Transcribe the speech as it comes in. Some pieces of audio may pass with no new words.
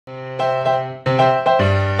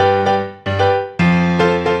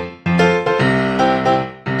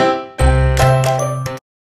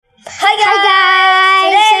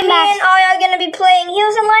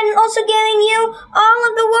Also giving you all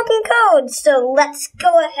of the working codes. So let's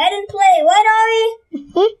go ahead and play. What,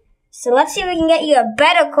 Ari? So let's see if we can get you a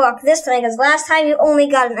better quirk this time, because last time you only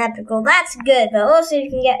got an epical. That's good, but we'll see if we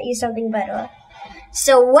can get you something better.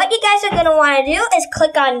 So what you guys are going to want to do is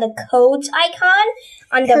click on the codes icon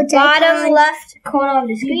on the bottom left corner of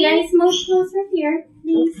the screen. You guys move closer here,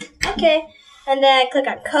 please. Okay, and then click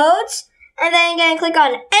on codes, and then you're going to click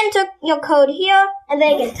on enter your code here, and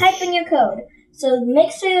then you can type in your code. So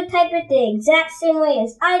make sure you type it the exact same way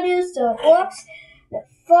as I do, so it works. The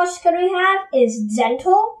first code we have is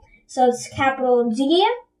gentle. So it's capital G,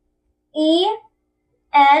 E,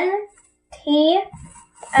 N, T,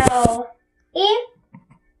 L, E.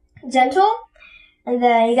 Gentle. And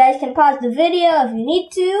then you guys can pause the video if you need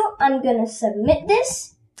to. I'm going to submit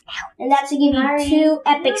this. And that's to give you 2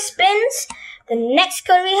 epic spins. The next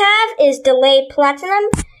code we have is delay platinum.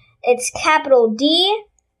 It's capital D,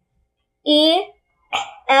 E,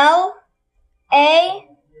 L, A,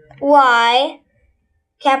 Y,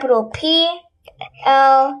 capital P,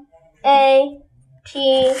 L, A,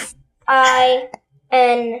 T, I,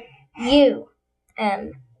 N, U,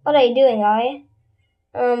 M. What are you doing, Ari?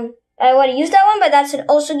 I want to use that one, but that should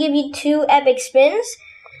also give you 2 epic spins.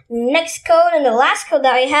 Next code and the last code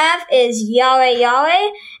that we have is Yahweh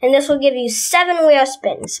Yahweh, and this will give you 7 rare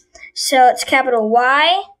spins. So it's capital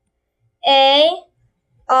Y, A,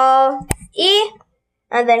 R, E,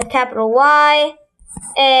 and then capital Y,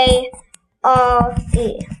 A, R,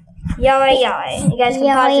 E. Yahweh Yahweh. You guys can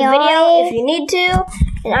pause the video if you need to,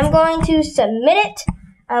 and I'm going to submit it.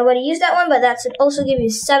 I would use that one, but that should also give you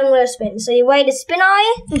 7 rare spins. So you ready to spin,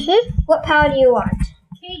 Ari? What power do you want?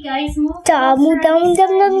 Okay, guys, move.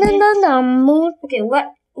 Okay,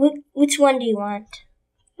 which one do you want?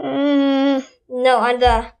 No,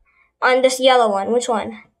 on this yellow one. Which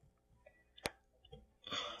one?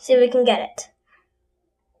 See if we can get it.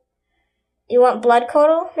 You want blood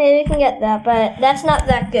curdle? Maybe we can get that, but that's not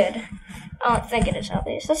that good. I don't think it is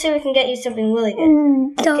obvious. Let's see if we can get you something really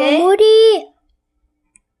good. Okay.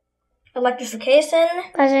 Electrification.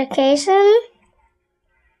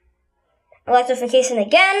 Electrification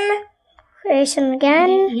again. Creation again.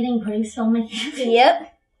 Eating grapes on my hands.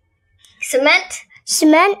 Yep. Cement.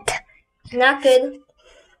 Not good.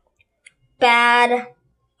 Bad.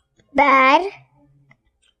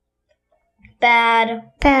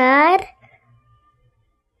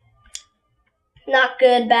 Not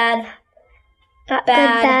good. Bad.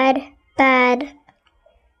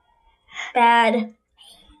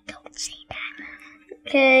 Don't say that.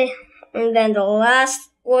 Okay, and then the last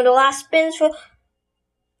spins for.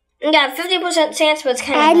 You got a 50% chance, but it's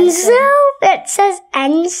kind of Enzo? It says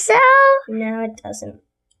Enzo? No, it doesn't.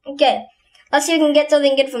 Okay, let's see if we can get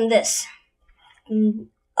something good from this.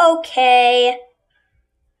 Okay.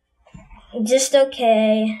 Just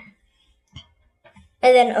okay.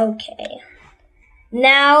 And then okay.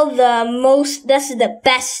 Now this is the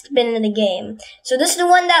best spin in the game. So this is the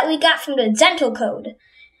one that we got from the gentle code.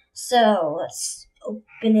 So let's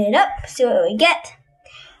open it up, see what we get.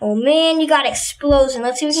 Oh man, you got explosion.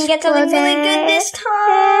 Let's see if we can get something really good this time.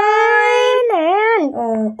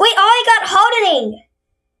 Oh. Wait, I got hardening.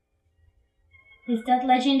 Is that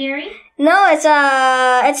legendary? No, it's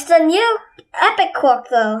the new epic quirk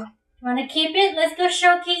though. Wanna keep it? Let's go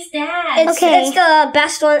showcase that. It's the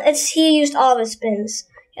best one. He used all of his spins.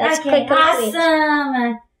 Yeah, okay,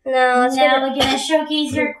 awesome. Now we're gonna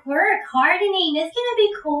showcase your quirk, hardening. It's gonna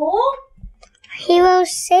be cool. Hero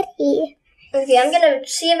City. Okay, I'm gonna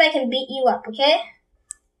see if I can beat you up. Okay.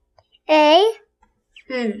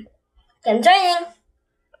 I'm joining.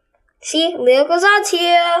 See, Miracle's odds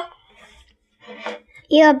here.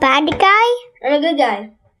 You're a bad guy? I'm a good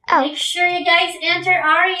guy. Oh. Make sure you guys enter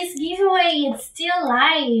Ari's giveaway. It's still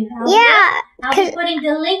live. I'll be putting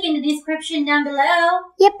the link in the description down below.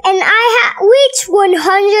 Yep, and I have reached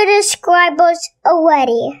 100 subscribers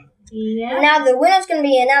already. Yeah. Now the winner's going to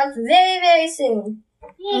be announced very, very soon.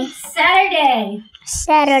 Saturday.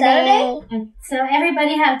 So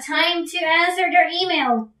everybody have time to answer their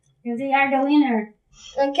email if they are the winner.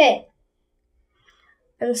 Okay.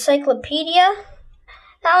 Encyclopedia.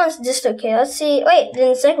 That one's just okay. Let's see. Wait, the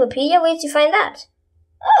encyclopedia? Where did you find that?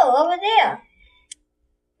 Oh, over there.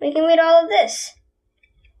 We can read all of this.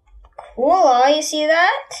 Cool. Oh, you see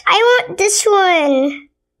that? I want this one.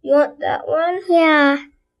 You want that one? Yeah.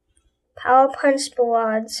 Power Punch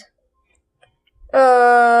Barrage.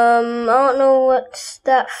 I don't know what's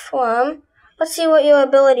that from. Let's see what your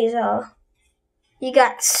abilities are. You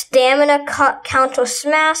got stamina, counter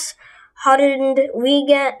smash, hardened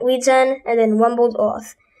regen, and then rumbled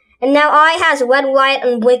earth. And now I has red, white,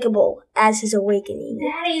 unbreakable as his awakening.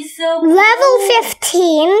 That is so cool. Level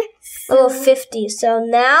 15. Level 50. So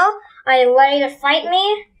now, are you ready to fight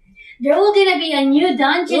me? There will gonna be a new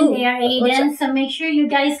dungeon there, Aiden, so make sure you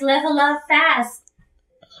guys level up fast.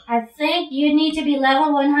 I think you need to be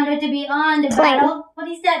level 100 to be on the battle. What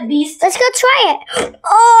is that beast? Let's go try it.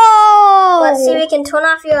 Oh! Let's see if we can turn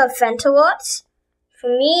off your event alerts. For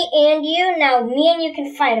me and you. Now, me and you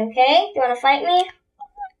can fight, okay? Do you want to fight me?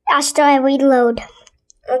 After I reload.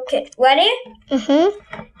 Okay, ready?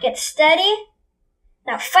 Mm-hmm. Get steady.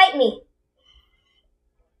 Now fight me.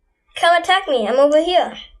 Come attack me. I'm over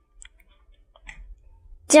here.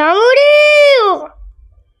 Download.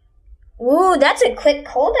 Ooh, that's a quick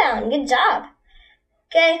cooldown. Good job.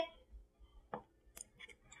 Okay.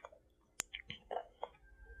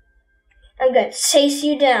 I'm gonna chase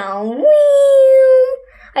you down. Whee!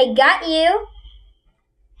 I got you.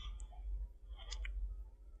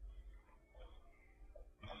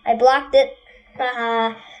 I blocked it.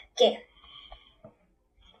 Okay.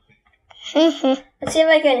 Let's see if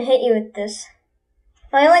I can hit you with this.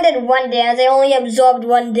 I only did 1 damage. I only absorbed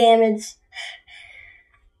 1 damage.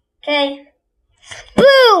 Okay.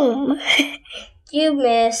 Boom! You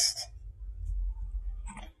missed.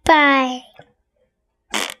 Bye.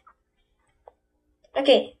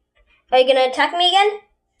 Okay. Are you gonna attack me again?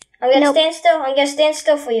 I'm gonna stand still. I'm gonna stand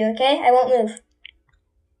still for you, okay? I won't move.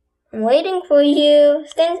 I'm waiting for you.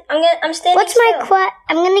 I'm standing What's still. my quest?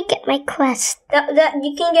 I'm gonna get my quest. That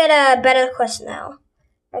you can get a better quest now.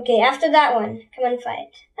 Okay, after that one, come and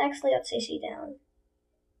fight. Actually, let's chase you down.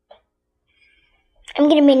 I'm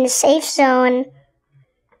gonna be in the safe zone.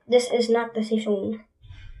 This is not the safe zone.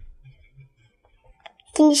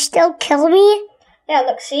 Can you still kill me? Yeah,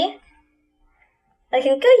 look, see? I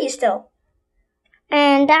can kill you still.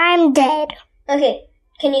 And I'm dead. Okay,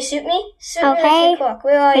 can you shoot me? Shoot me Okay. with your clock.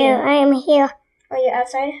 Where are you? Yeah, I am here. Are you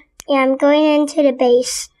outside? Yeah, I'm going into the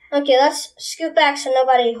base. Okay, let's scoot back so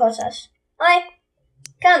nobody hurts us. Alright,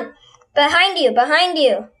 come. Behind you, behind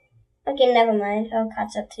you. Okay, never mind. I'll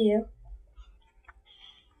catch up to you.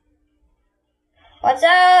 What's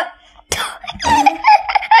up?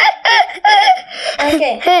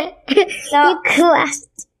 Okay. Now, You crashed.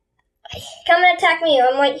 come and attack me.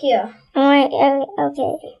 I'm right here. Alright,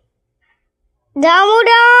 okay.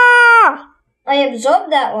 Dumbledore! I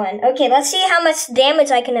absorbed that one. Okay, let's see how much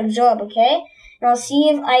damage I can absorb, okay? And I'll see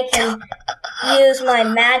if I can use my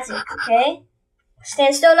magic, okay?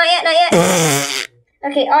 Stand still, not yet, not yet.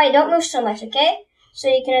 Okay, alright, don't move so much, okay? So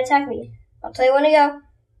you can attack me. I'll tell you when to go.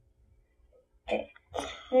 Okay.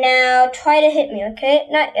 Now, try to hit me, okay?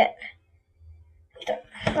 Not yet.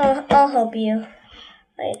 I'll help you.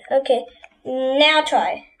 Right, okay. Now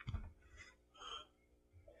try.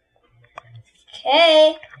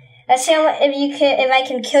 Okay. Let's see if I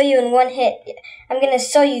can kill you in 1 hit. I'm gonna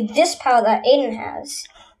show you this power that Aiden has.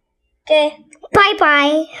 Okay.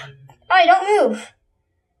 Bye-bye. Alright, don't move.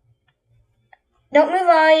 Don't move,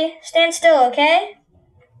 Ollie. Stand still, okay?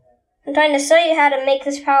 I'm trying to show you how to make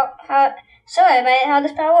this power. Show everybody how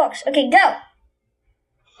this power works. Okay, go.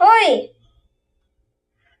 Hurry.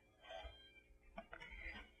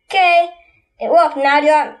 Okay, it worked. Now do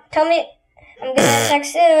you want? Tell me. I'm gonna attack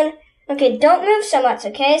soon. Okay, don't move so much,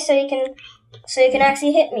 okay? So you can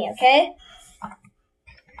actually hit me, okay?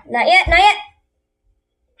 Not yet, not yet.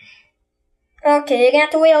 Okay, you're gonna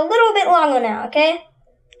have to wait a little bit longer now, okay?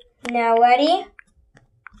 Now ready?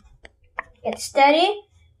 Get steady.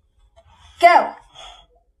 Go.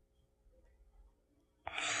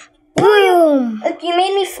 Boom! Look, you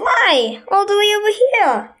made me fly all the way over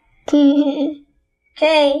here.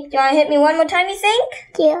 Okay, do you want to hit me 1 more time, you think?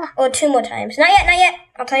 Yeah. Or 2 more times? Not yet, not yet.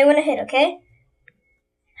 I'll tell you when to hit, okay?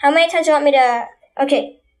 How many times do you want me to...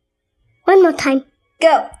 Okay, 1 more time.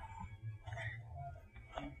 go.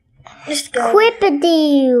 Just go.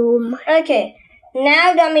 Quipidoom. Okay,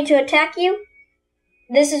 now do you want me to attack you?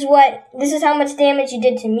 This is how much damage you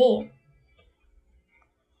did to me.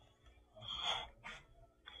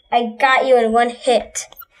 I got you in 1 hit.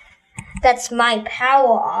 That's my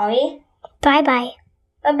power, Ollie. Bye-bye.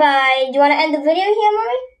 Bye-bye. Do you want to end the video here,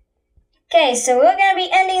 Mommy? Okay, so we're going to be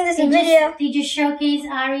ending this video. Did you showcase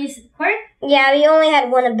Ari's quirk? Yeah, we only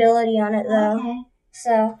had 1 ability on it, though. Okay.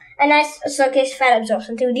 So, and I showcased fat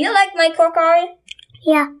absorption, too. Do you like my quirk, Ari?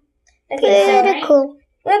 Yeah. Okay, so Pretty cool.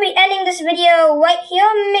 we'll be ending this video right here.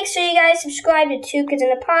 Make sure you guys subscribe to 2 Kids in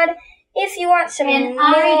the Pod if you want some And more.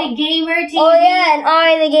 Ari the Gamer TV. Oh, yeah, and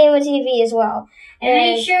Ari the Gamer TV as well. And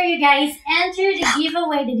make sure you guys enter the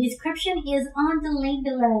giveaway. The description is on the link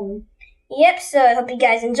below. Yep, so I hope you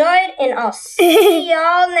guys enjoyed, and I'll see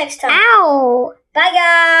y'all next time. Ow! Bye,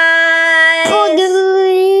 guys!